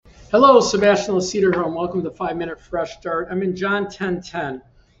Hello, Sebastian Leceder here, and welcome to 5 Minute Fresh Start. I'm in John 10:10.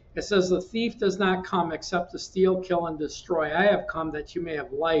 It says, "The thief does not come except to steal, kill, and destroy. I have come that you may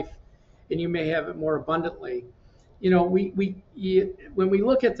have life, and you may have it more abundantly." When we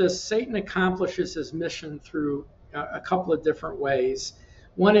look at this, Satan accomplishes his mission through a couple of different ways.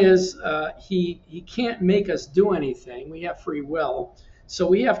 One is he can't make us do anything. We have free will, so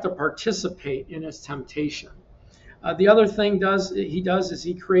we have to participate in his temptation. The other thing he does is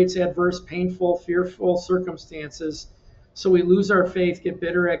he creates adverse, painful, fearful circumstances. So we lose our faith, get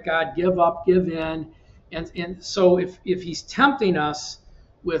bitter at God, give up, give in. And so if he's tempting us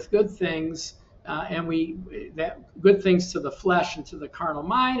with good things, good things to the flesh and to the carnal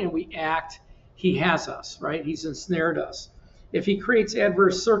mind, and we act, he has us, right? He's ensnared us. If he creates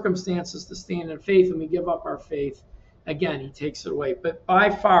adverse circumstances to stand in faith and we give up our faith, again, he takes it away. But by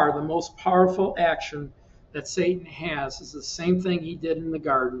far, the most powerful action that Satan has is the same thing he did in the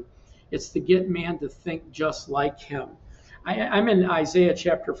garden. It's to get man to think just like him. I'm in Isaiah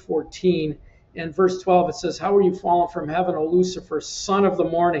chapter 14, and verse 12, it says, "How are you fallen from heaven, O Lucifer, son of the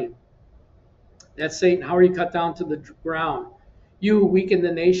morning?" That's Satan. "How are you cut down to the ground? You who weaken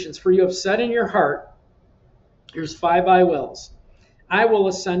the nations, for you have said in your heart," here's 5 I wills, "I will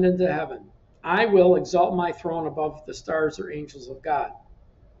ascend into heaven. I will exalt my throne above the stars or angels of God.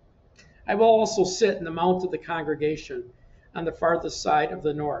 I will also sit in the mount of the congregation on the farthest side of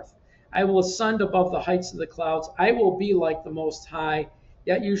the north. I will ascend above the heights of the clouds. I will be like the Most High,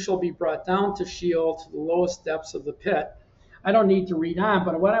 yet you shall be brought down to Sheol, to the lowest depths of the pit." I don't need to read on,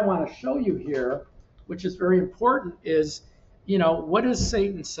 but what I want to show you here, which is very important, is, what is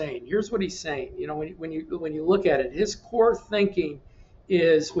Satan saying? Here's what he's saying. When you look at it, his core thinking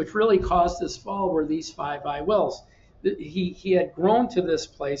is, which really caused this fall, were these 5 I wills. He had grown to this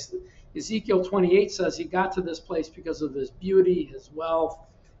place. Ezekiel 28 says he got to this place because of his beauty, his wealth,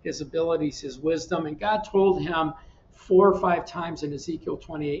 his abilities, his wisdom. And God told him 4 or 5 times in Ezekiel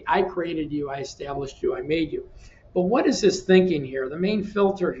 28, "I created you, I established you, I made you." But what is his thinking here? The main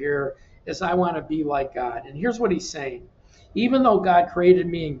filter here is, I want to be like God. And here's what he's saying. Even though God created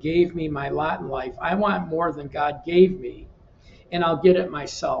me and gave me my lot in life, I want more than God gave me, and I'll get it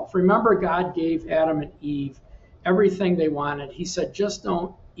myself. Remember, God gave Adam and Eve everything they wanted. He said, just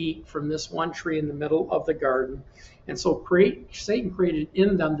don't eat from this one tree in the middle of the garden. And so Satan created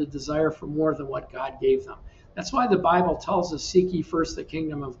in them the desire for more than what God gave them. That's why the Bible tells us, "Seek ye first the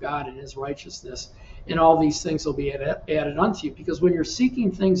kingdom of God and his righteousness, and all these things will be added unto you." Because when you're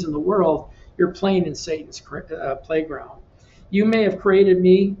seeking things in the world, you're playing in Satan's playground. You may have created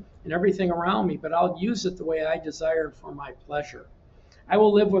me and everything around me, but I'll use it the way I desire for my pleasure. I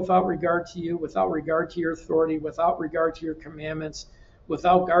will live without regard to you, without regard to your authority, without regard to your commandments,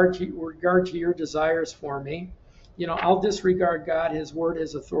 without regard to your desires for me. I'll disregard God, his word,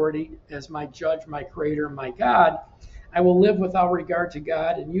 his authority as my judge, my creator, my God. I will live without regard to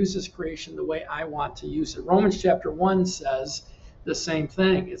God and use his creation the way I want to use it. Romans chapter 1 says the same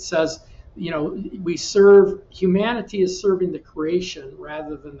thing. It says, humanity is serving the creation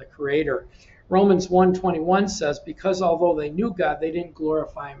rather than the creator. Romans 1:21 says, because although they knew God, they didn't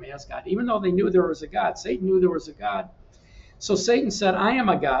glorify him as God. Even though they knew there was a God, Satan knew there was a God. So Satan said, I am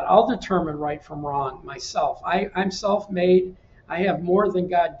a God. I'll determine right from wrong myself. I'm self-made. I have more than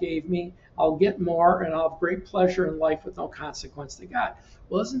God gave me. I'll get more, and I'll have great pleasure in life with no consequence to God.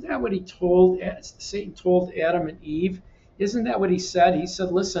 Well, isn't that what Satan told Adam and Eve? Isn't that what he said? He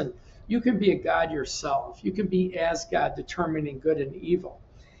said, listen, you can be a God yourself. You can be as God, determining good and evil.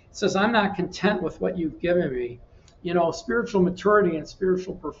 It says, I'm not content with what you've given me. Spiritual maturity and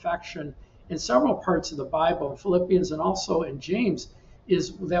spiritual perfection in several parts of the Bible, in Philippians and also in James,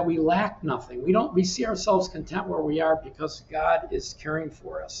 is that we lack nothing. We see ourselves content where we are because God is caring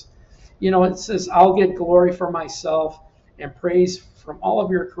for us. It says, I'll get glory for myself and praise from all of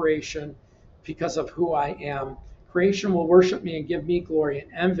your creation because of who I am. Creation will worship me and give me glory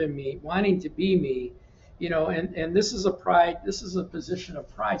and envy me, wanting to be me. And this is a position of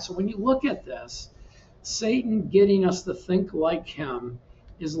pride. So when you look at this, Satan getting us to think like him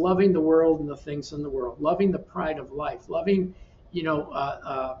is loving the world and the things in the world, loving the pride of life, loving,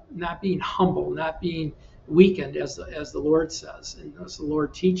 not being humble, not being weakened, as the Lord says and as the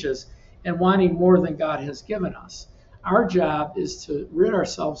Lord teaches, and wanting more than God has given us. Our job is to rid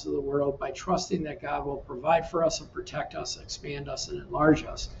ourselves of the world by trusting that God will provide for us and protect us, expand us, and enlarge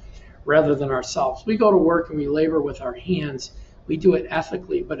us, rather than ourselves. We go to work and we labor with our hands. We do it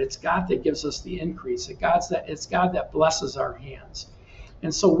ethically, but it's God that gives us the increase. It's God that blesses our hands.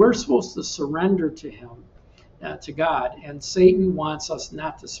 And so we're supposed to surrender to him, to God, and Satan wants us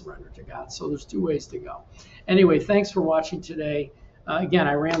not to surrender to God. So there's 2 ways to go. Anyway, thanks for watching today. Again,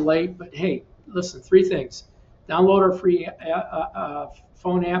 I ran late, but hey, listen, 3 things. Download our free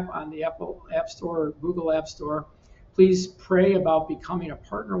phone app on the Apple App Store or Google App Store. Please pray about becoming a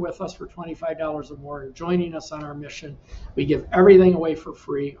partner with us for $25 or more and joining us on our mission. We give everything away for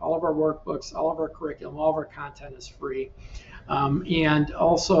free. All of our workbooks, all of our curriculum, all of our content is free. And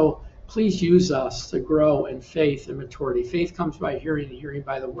also, please use us to grow in faith and maturity. Faith comes by hearing, and hearing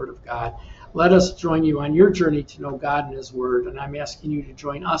by the word of God. Let us join you on your journey to know God and his word, and I'm asking you to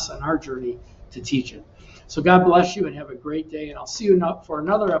join us on our journey to teach it. So God bless you and have a great day, and I'll see you for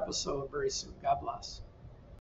another episode very soon. God bless.